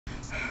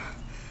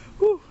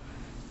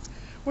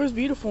Where's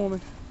beautiful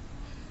woman?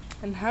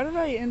 And how did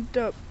I end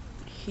up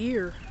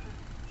here?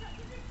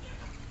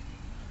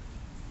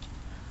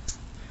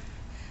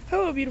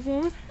 Hello, beautiful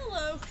woman.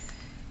 Hello.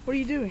 What are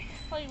you doing?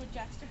 Playing with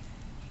Jackster.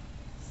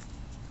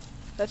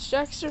 That's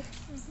Jackster?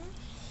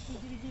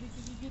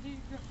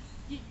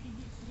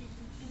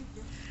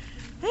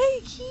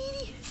 Hey,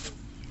 kitty.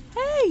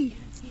 Hey.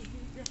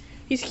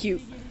 He's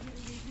cute.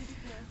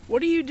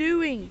 What are you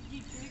doing?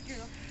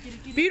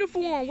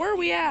 Beautiful one, where are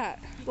we at?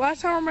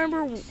 Last time I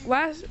remember,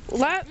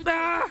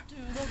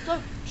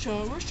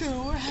 Show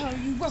her how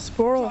you rough.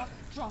 Sporla.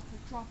 Drop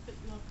it,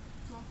 love.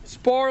 Drop it.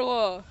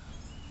 Sporla.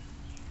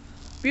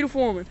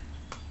 Beautiful woman.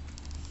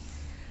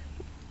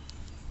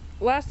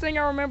 Last thing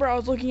I remember, I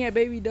was looking at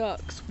baby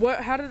ducks.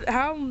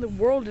 How in the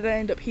world did I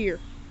end up here?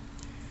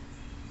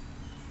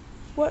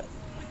 What?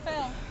 We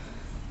fell.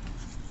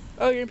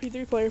 Oh, your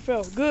MP3 player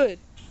fell. Good.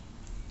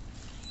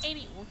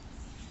 81.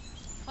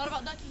 What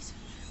about duckies?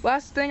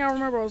 Last thing I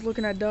remember, I was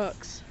looking at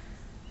ducks.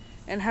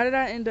 And how did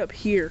I end up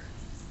here?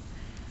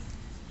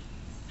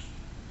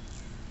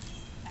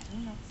 I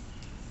don't know.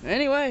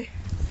 Anyway.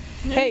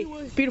 Hey,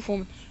 beautiful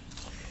woman.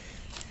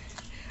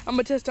 I'm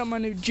gonna test out my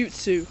new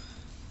jutsu.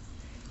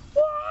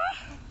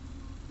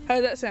 How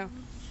did that sound?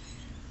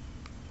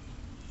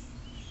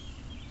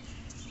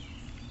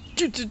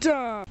 Jutsu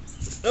time!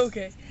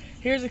 Okay,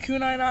 here's a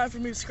kunai knot for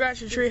me to scratch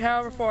the tree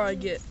however far I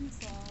get.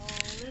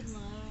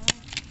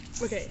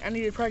 Okay, I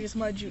need to practice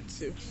my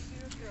jutsu.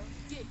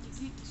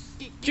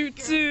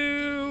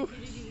 Jutsu!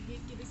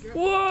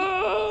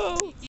 Whoa!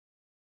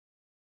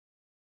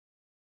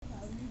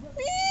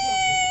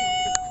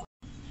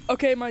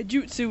 Okay, my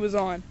jutsu is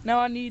on. Now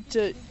I need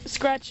to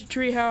scratch the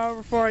tree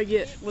however far I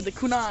get with the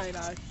kunai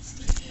knife.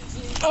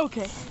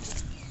 Okay.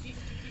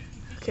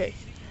 Okay.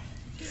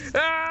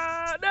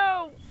 Ah,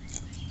 no!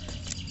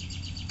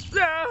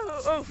 No!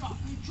 Oh.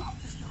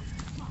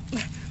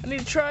 I need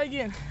to try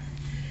again.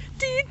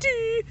 Dee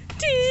dee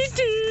dee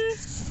dee.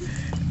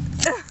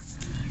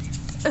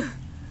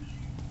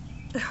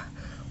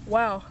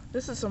 Wow,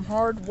 this is some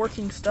hard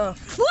working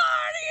stuff. What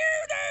are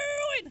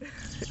you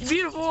doing?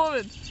 Beautiful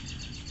woman.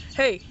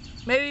 Hey,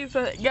 maybe if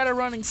I got a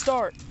running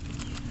start.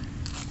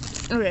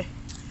 Okay.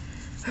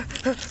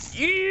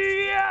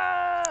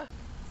 Yeah!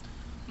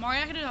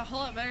 Mario, I can do a whole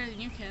lot better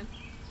than you can.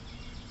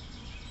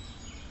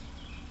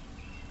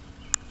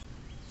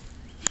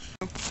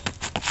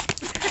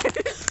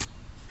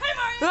 Hey,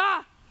 Mario!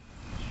 Ah!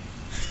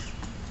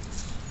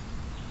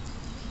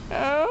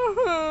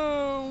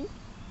 Oh!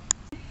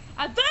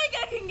 I think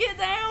I can get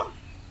down.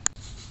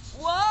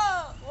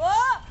 Whoa!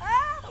 Whoa!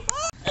 Ah!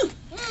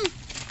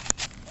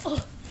 Whoa!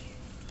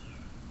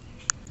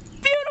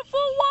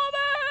 Beautiful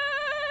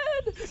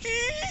woman!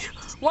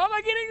 Why am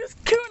I getting this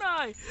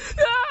kunai?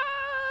 Ah!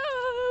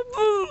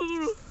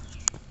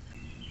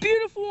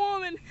 Beautiful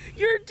woman,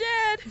 you're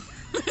dead.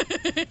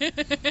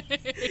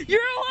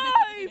 You're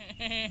alive.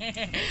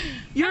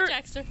 You're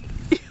Jackster.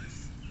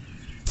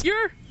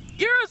 You're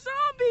a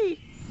zombie.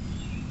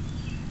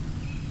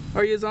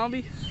 Are you a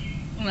zombie?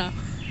 No.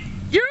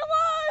 You're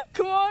alive.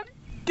 Come on,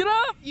 get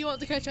up. You want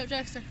to catch up,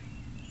 Jackster?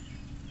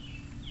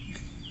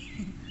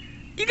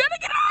 You gotta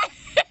get up.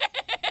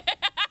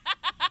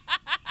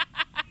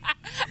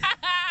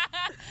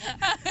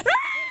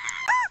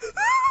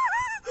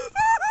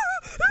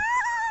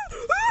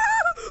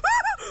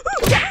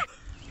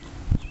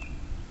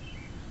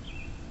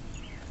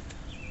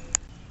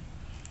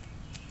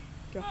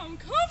 I'm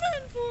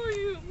coming for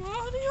you,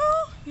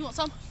 Mario. You want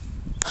some?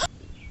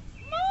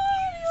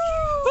 Mario!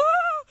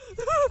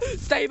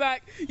 Stay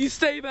back. You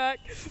stay back.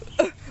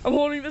 I'm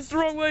holding this the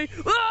wrong way.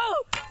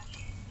 Oh!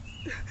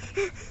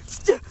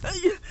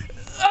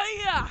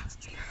 Yeah.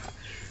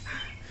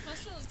 That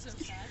still looks so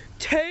sad.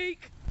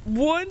 Take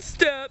one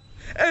step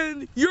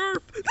and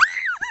you're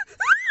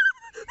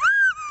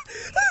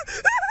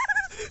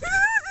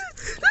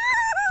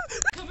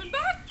Coming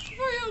back for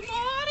you,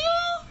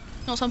 Mario.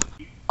 You want some?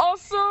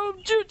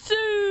 awesome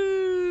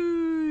jutsu.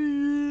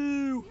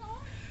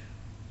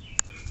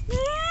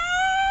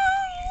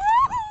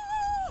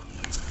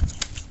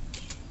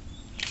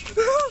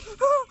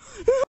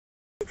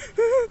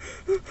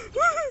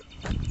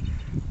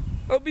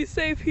 I'll be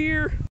safe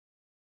here.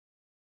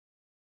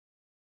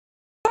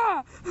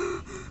 Ah!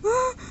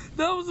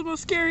 That was the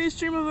most scariest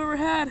dream I've ever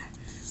had.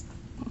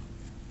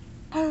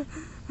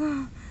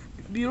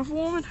 Beautiful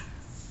woman.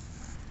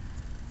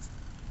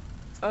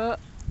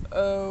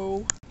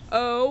 Uh-oh.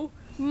 Oh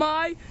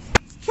my.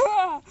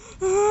 Ah!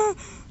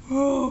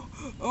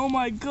 Oh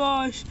my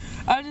gosh.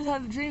 I just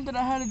had a dream that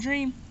I had a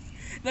dream.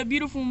 That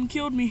beautiful woman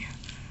killed me.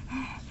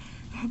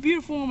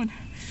 Beautiful woman.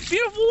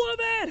 Beautiful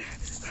woman!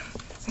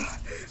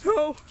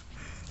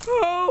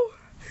 Oh,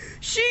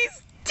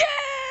 she's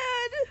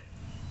dead!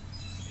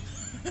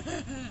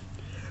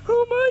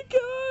 Oh my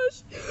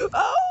gosh!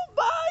 Oh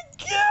my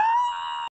god!